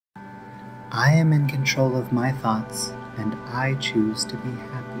I am in control of my thoughts, and I choose to be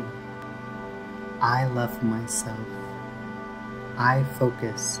happy. I love myself. I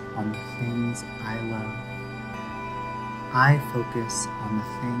focus on the things I love. I focus on the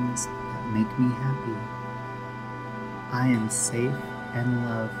things that make me happy. I am safe and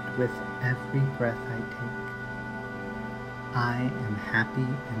loved with every breath I take. I am happy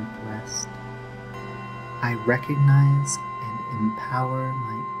and blessed. I recognize and empower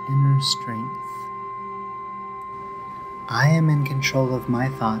my inner strength. I am in control of my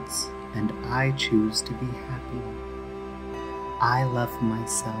thoughts, and I choose to be happy. I love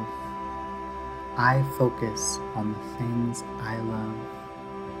myself. I focus on the things I love.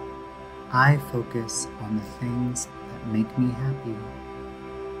 I focus on the things that make me happy.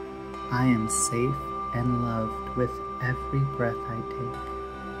 I am safe and loved with every breath I take.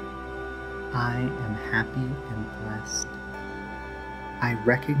 I am happy and blessed. I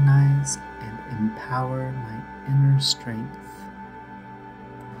recognize and empower my inner strength.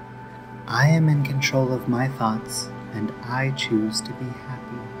 I am in control of my thoughts, and I choose to be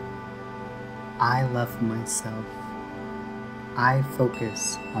happy. I love myself. I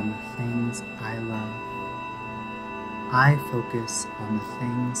focus on the things I love. I focus on the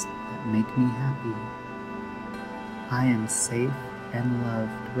things that make me happy. I am safe and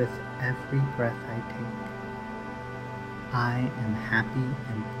loved with every breath I take. I am happy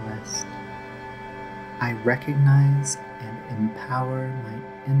and blessed. I recognize and empower my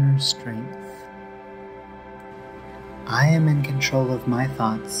inner strength. I am in control of my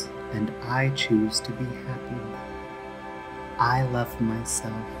thoughts, and I choose to be happy. I love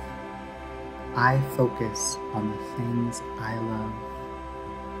myself. I focus on the things I love.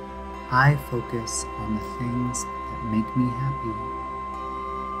 I focus on the things that make me happy.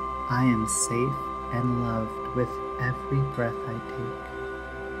 I am safe and loved with every breath I take.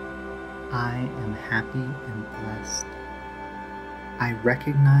 I am happy and blessed. I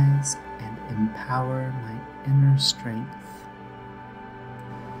recognize and empower my inner strength.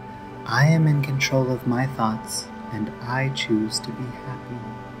 I am in control of my thoughts, and I choose to be happy.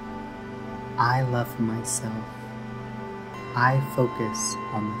 I love myself. I focus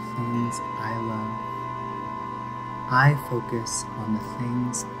on the things I love. I focus on the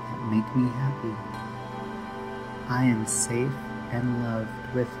things that make me happy. I am safe and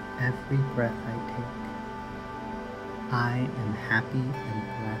loved with every breath I take. I am happy and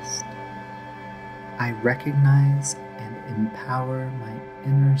blessed. I recognize and empower my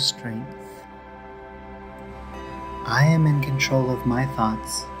inner strength. I am in control of my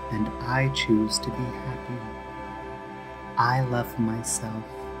thoughts, and I choose to be happy. I love myself.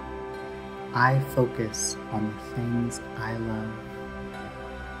 I focus on the things I love.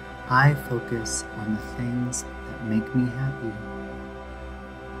 I focus on the things that make me happy.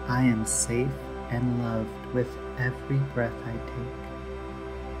 I am safe and loved with every breath I take.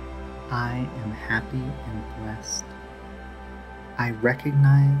 I am happy and blessed. I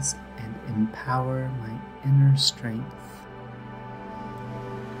recognize and empower my inner strength.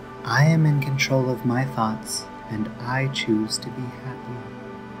 I am in control of my thoughts, and I choose to be happy.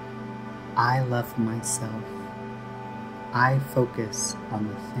 I love myself. I focus on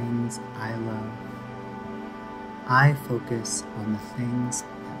the things I love. I focus on the things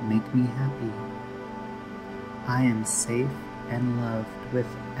that make me happy. I am safe and loved with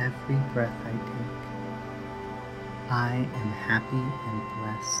every breath I take. I am happy and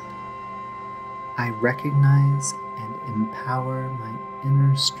blessed. I recognize and empower my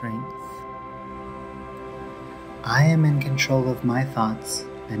inner strength. I am in control of my thoughts,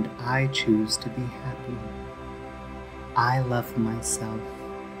 and I choose to be happy. I love myself.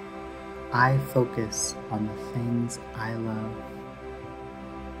 I focus on the things I love.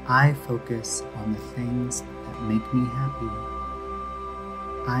 I focus on the things that make me happy.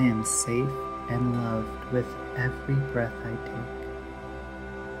 I am safe and loved with every breath I take.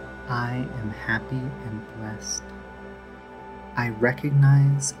 I am happy and blessed. I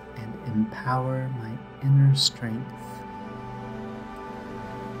recognize and empower my inner strength.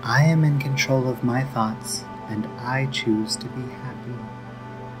 I am in control of my thoughts, and I choose to be happy.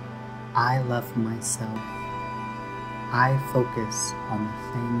 I love myself. I focus on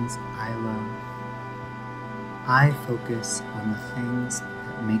the things I love. I focus on the things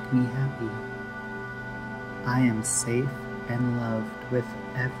that make me happy. I am safe and loved with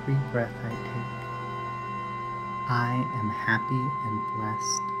every breath I take. I am happy and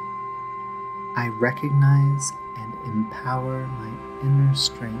blessed. I recognize and empower my inner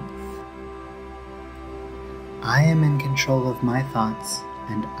strength. I am in control of my thoughts,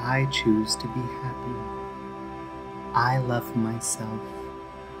 and I choose to be happy. I love myself.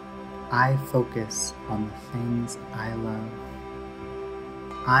 I focus on the things I love.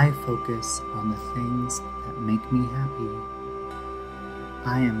 I focus on the things that make me happy.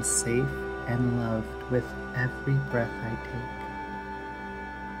 I am safe and loved with every breath I take.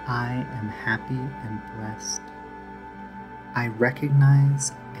 I am happy and blessed. I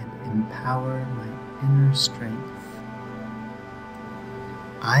recognize and empower my inner strength.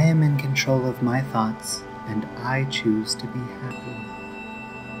 I am in control of my thoughts, and I choose to be happy.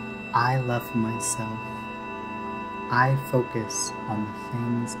 I love myself. I focus on the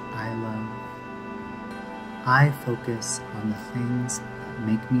things I love. I focus on the things that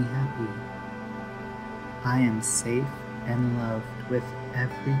make me happy. I am safe and loved with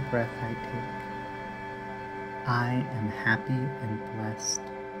every breath I take. I am happy and blessed.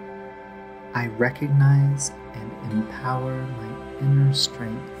 I recognize and empower my inner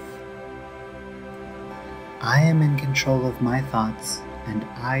strength. I am in control of my thoughts, and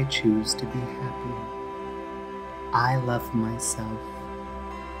I choose to be happy. I love myself.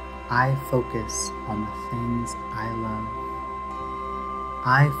 I focus on the things I love.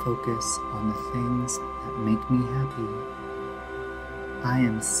 I focus on the things that make me happy. I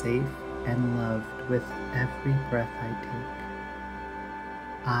am safe and loved with every breath I take.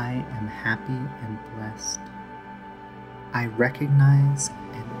 I am happy and blessed. I recognize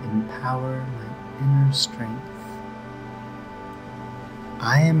and empower my inner strength.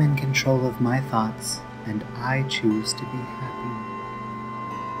 I am in control of my thoughts, and I choose to be happy.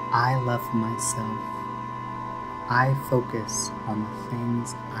 I love myself. I focus on the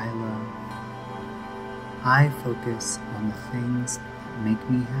things I love. I focus on the things that make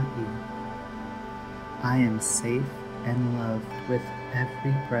me happy. I am safe and loved with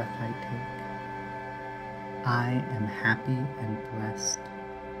every breath I take. I am happy and blessed.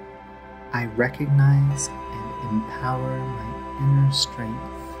 I recognize and empower my inner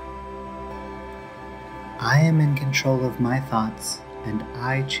strength. I am in control of my thoughts, and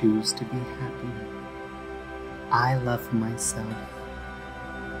I choose to be happy. I love myself.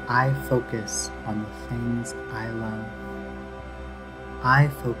 I focus on the things I love. I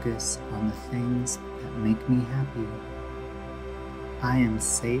focus on the things that make me happy. I am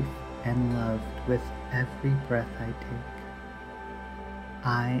safe and loved with every breath I take.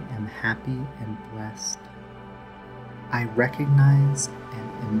 I am happy and blessed. I recognize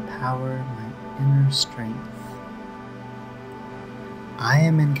and empower my inner strength. I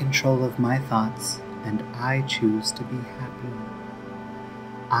am in control of my thoughts, and I choose to be happy.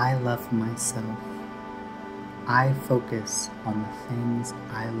 I love myself. I focus on the things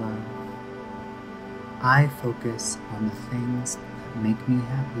I love. I focus on the things that make me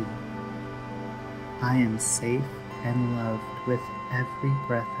happy. I am safe and loved with every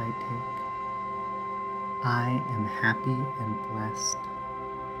breath I take. I am happy and blessed.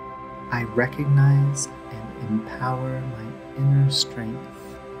 I recognize and empower my inner strength.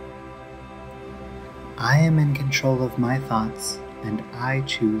 I am in control of my thoughts, and I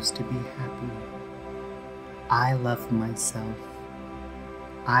choose to be happy. I love myself.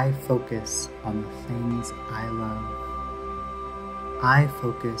 I focus on the things I love. I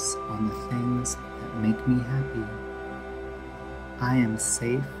focus on the things that make me happy. I am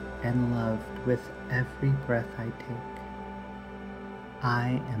safe and loved with every breath I take.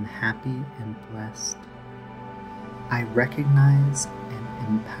 I am happy and blessed. I recognize and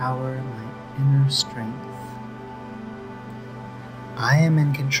empower my inner strength. I am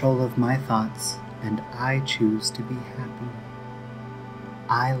in control of my thoughts, and I choose to be happy.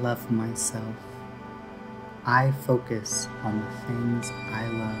 I love myself. I focus on the things I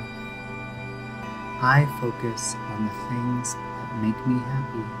love. I focus on the things that make me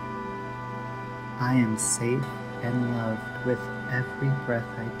happy. I am safe and loved with every breath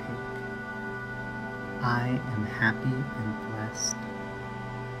I take. I am happy and blessed.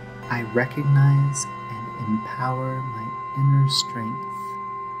 I recognize and empower my inner strength.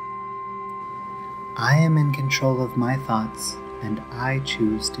 I am in control of my thoughts, and I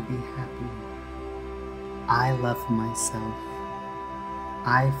choose to be happy. I love myself.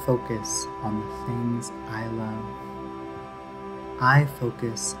 I focus on the things I love. I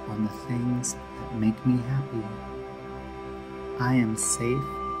focus on the things that make me happy. I am safe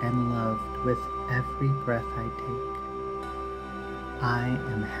and loved with every breath I take. I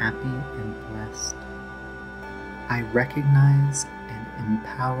am happy and blessed. I recognize and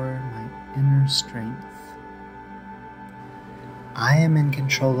empower my inner strength. I am in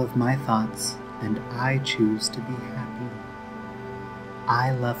control of my thoughts, and I choose to be happy.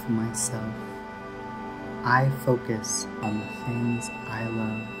 I love myself. I focus on the things I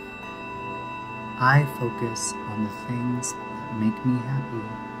love. I focus on the things that make me happy.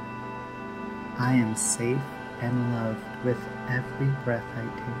 I am safe and loved with every breath I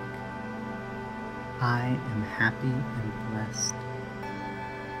take. I am happy and blessed.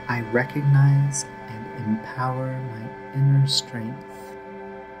 I recognize and empower my inner strength.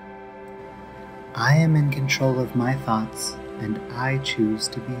 I am in control of my thoughts, and I choose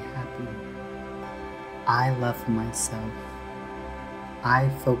to be happy. I love myself. I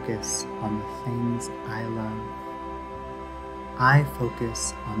focus on the things I love. I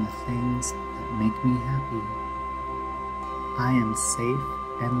focus on the things that make me happy. I am safe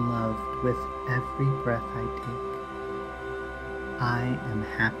and loved with every breath I take. I am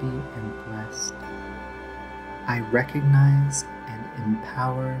happy and blessed. I recognize and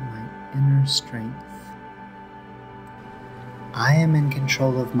empower my inner strength. I am in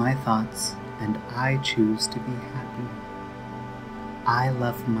control of my thoughts, and I choose to be happy. I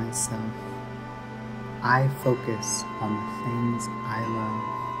love myself. I focus on the things I love.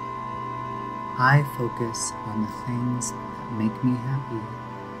 I focus on the things that make me happy.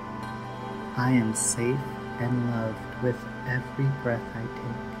 I am safe and loved with every breath I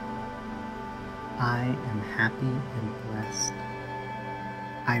take. I am happy and blessed.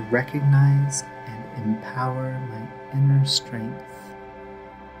 I recognize and empower my inner strength.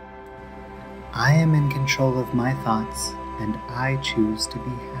 I am in control of my thoughts, and I choose to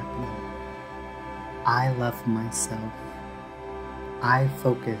be happy. I love myself. I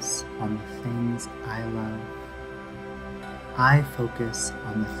focus on the things I love. I focus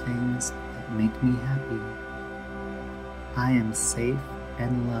on the things that make me happy. I am safe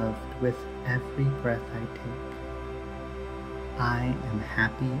and loved with every breath I take. I am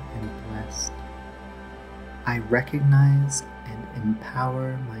happy and blessed. I recognize and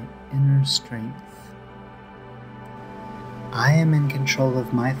empower my inner strength. I am in control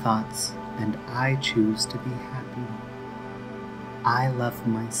of my thoughts, and I choose to be happy. I love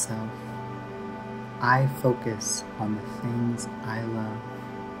myself. I focus on the things I love.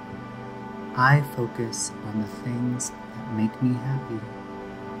 I focus on the things that make me happy.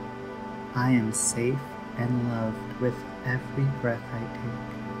 I am safe and loved with every breath I take.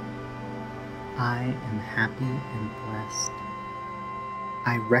 I am happy and blessed.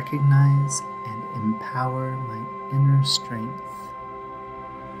 I recognize and empower my inner strength.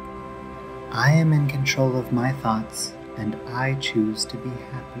 I am in control of my thoughts, and I choose to be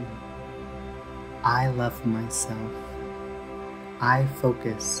happy. I love myself. I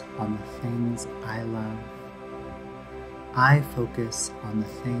focus on the things I love. I focus on the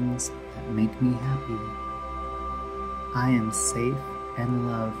things that make me happy. I am safe and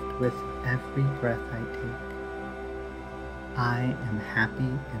loved with every breath I take. I am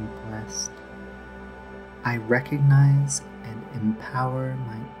happy and blessed. I recognize and empower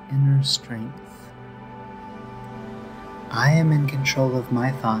my inner strength. I am in control of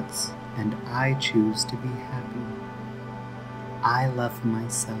my thoughts, and I choose to be happy. I love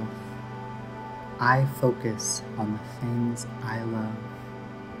myself. I focus on the things I love.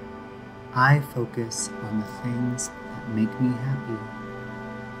 I focus on the things that make me happy.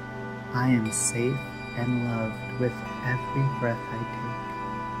 I am safe and loved with every breath I take.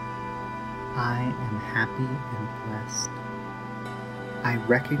 I am happy and blessed. I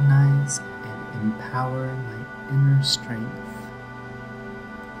recognize and empower my inner strength.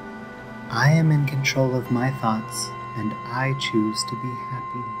 I am in control of my thoughts, and I choose to be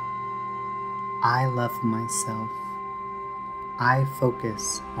happy. I love myself. I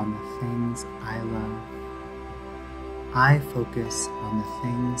focus on the things I love. I focus on the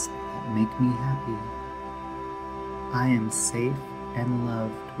things that make me happy. I am safe and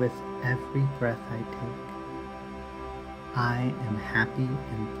loved with every breath I take. I am happy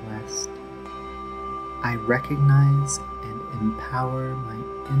and blessed. I recognize and empower my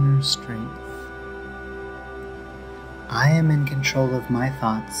inner strength. I am in control of my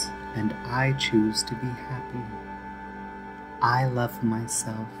thoughts, and I choose to be happy. I love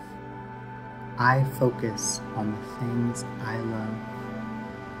myself. I focus on the things I love.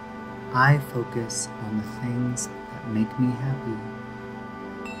 I focus on the things that make me happy.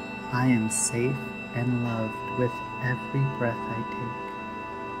 I am safe and loved with every breath I take.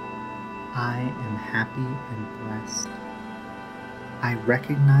 I am happy and blessed. I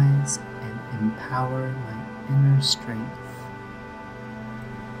recognize and empower my inner strength.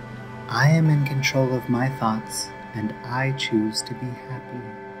 I am in control of my thoughts, and I choose to be happy.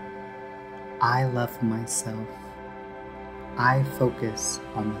 I love myself. I focus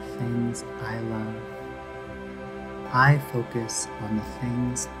on the things I love. I focus on the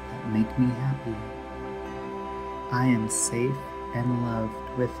things that make me happy. I am safe and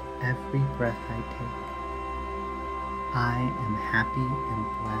loved with every breath I take. I am happy and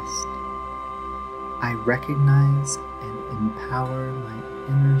blessed. I recognize and empower my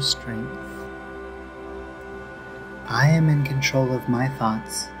inner strength. I am in control of my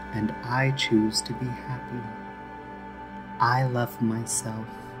thoughts, and I choose to be happy. I love myself.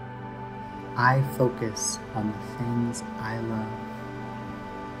 I focus on the things I love.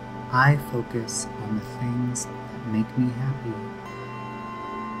 I focus on the things that make me happy.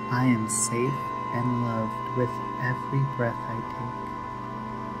 I am safe and loved with every breath I take.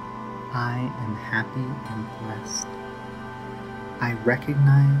 I am happy and blessed. I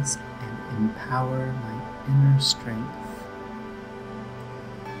recognize and empower my inner strength.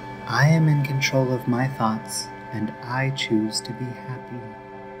 I am in control of my thoughts, and I choose to be happy.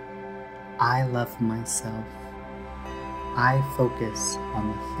 I love myself. I focus on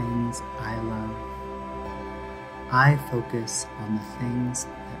the things I love. I focus on the things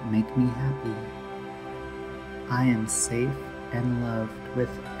that make me happy. I am safe and loved with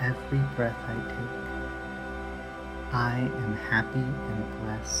every breath I take. I am happy and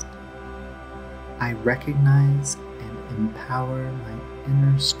blessed. I recognize and empower my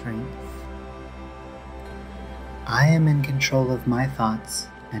inner strength. I am in control of my thoughts,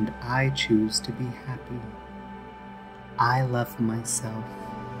 and I choose to be happy. I love myself.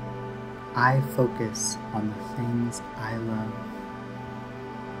 I focus on the things I love.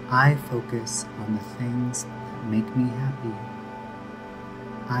 I focus on the things that make me happy.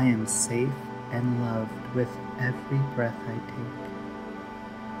 I am safe and loved with every breath I take.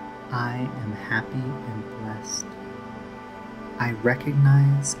 I am happy and blessed. I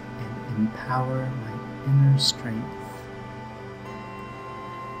recognize and empower my inner strength.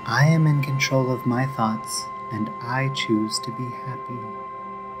 I am in control of my thoughts, and I choose to be happy.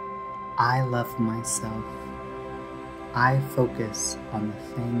 I love myself. I focus on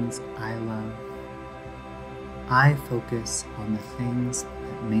the things I love. I focus on the things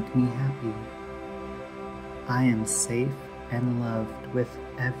that make me happy. I am safe and loved with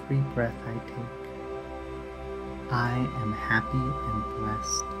every breath I take. I am happy and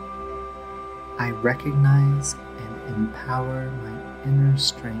blessed. I recognize and empower my inner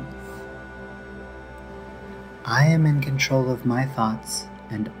strength. I am in control of my thoughts,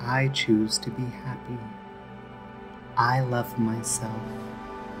 and I choose to be happy. I love myself.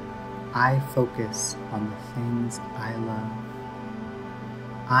 I focus on the things I love.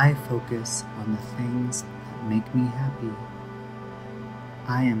 I focus on the things that make me happy.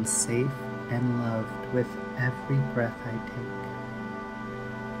 I am safe and loved with every breath I take.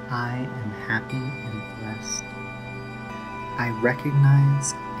 I am happy and blessed. I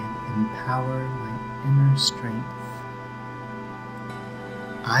recognize and empower my inner strength.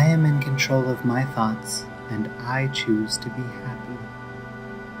 I am in control of my thoughts, and I choose to be happy.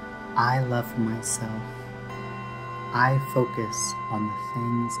 I love myself. I focus on the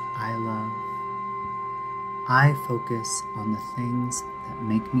things I love. I focus on the things that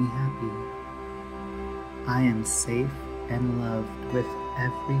make me happy. I am safe and loved with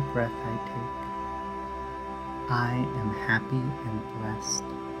every breath I take. I am happy and blessed.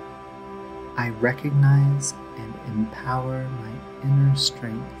 I recognize and empower my inner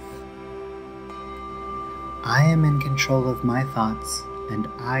strength. I am in control of my thoughts, and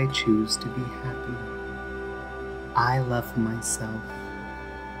I choose to be happy. I love myself.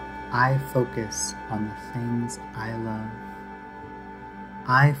 I focus on the things I love.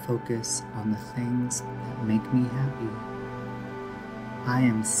 I focus on the things that make me happy. I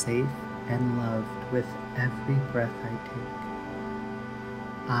am safe and loved with every breath I take.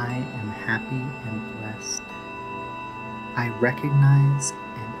 I am happy and blessed. I recognize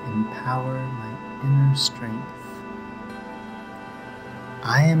and empower my inner strength.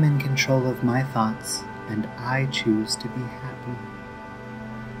 I am in control of my thoughts, and I choose to be happy.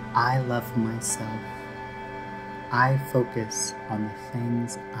 I love myself. I focus on the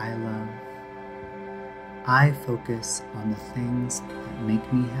things I love. I focus on the things that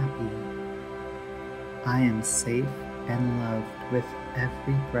make me happy. I am safe and loved with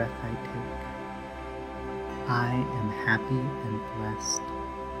every breath I take. I am happy and blessed.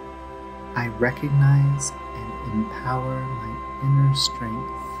 I recognize and empower my inner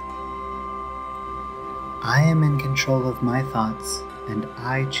strength. I am in control of my thoughts, and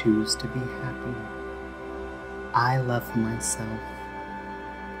I choose to be happy. I love myself.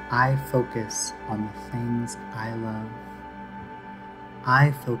 I focus on the things I love.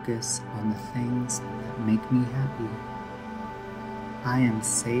 I focus on the things that make me happy. I am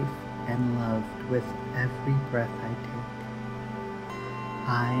safe and loved with every breath I take.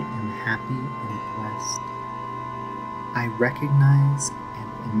 I am happy and blessed. I recognize and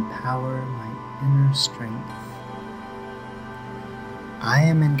empower my inner strength. I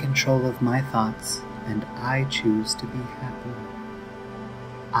am in control of my thoughts, and I choose to be happy.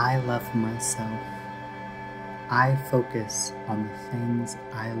 I love myself. I focus on the things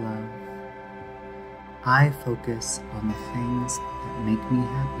I love. I focus on the things that make me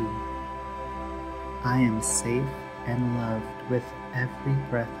happy. I am safe and loved with every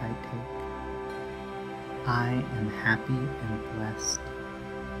breath I take. I am happy and blessed.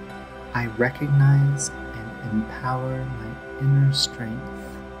 I recognize and empower my inner strength.